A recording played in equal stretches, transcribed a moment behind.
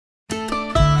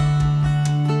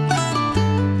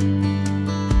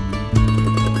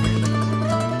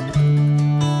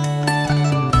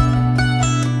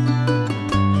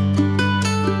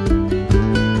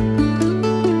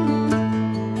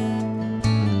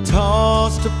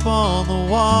tossed upon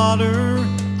the water,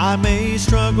 I may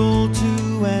struggle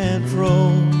to and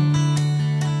fro,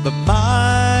 but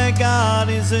my God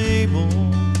is able,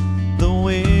 the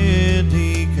wind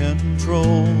He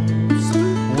controls.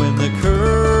 When the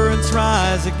currents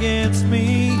rise against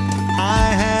me,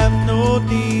 I have no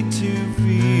need to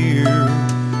fear,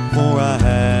 for I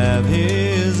have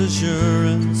His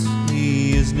assurance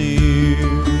He is near.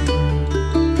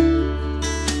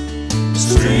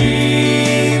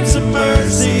 Streams of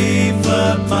mercy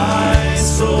flood my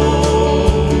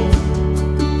soul,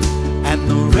 and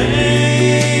the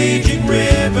raging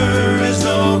river has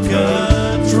no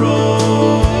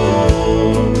control.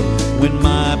 When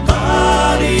my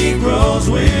body grows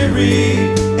weary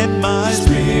and my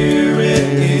spirit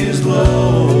is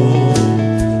low,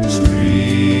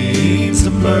 streams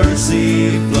of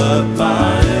mercy flood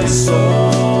my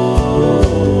soul.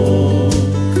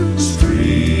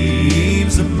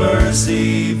 Streams of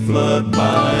mercy flood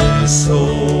my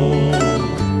soul.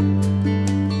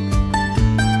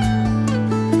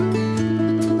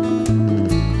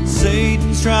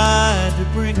 Satan's tried to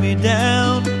bring me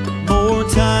down more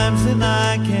times than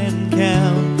I can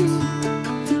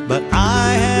count, but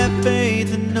I have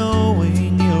faith in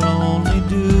knowing He'll only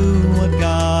do what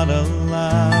God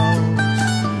allows.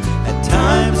 At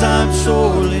times I'm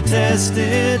sorely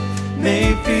tested,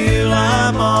 may feel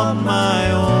I'm on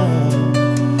my own,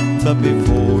 but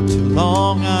before too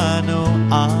long I know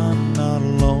I'm not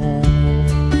alone.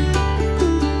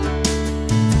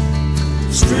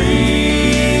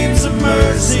 Streams of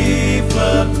mercy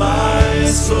flood my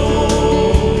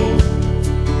soul,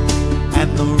 and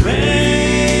the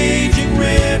raging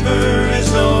river has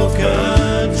no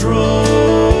control.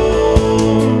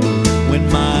 When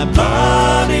my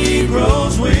body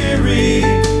grows weary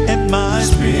and my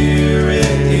spirit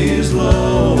is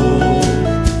low,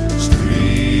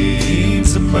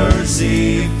 streams of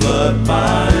mercy flood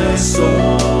my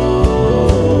soul.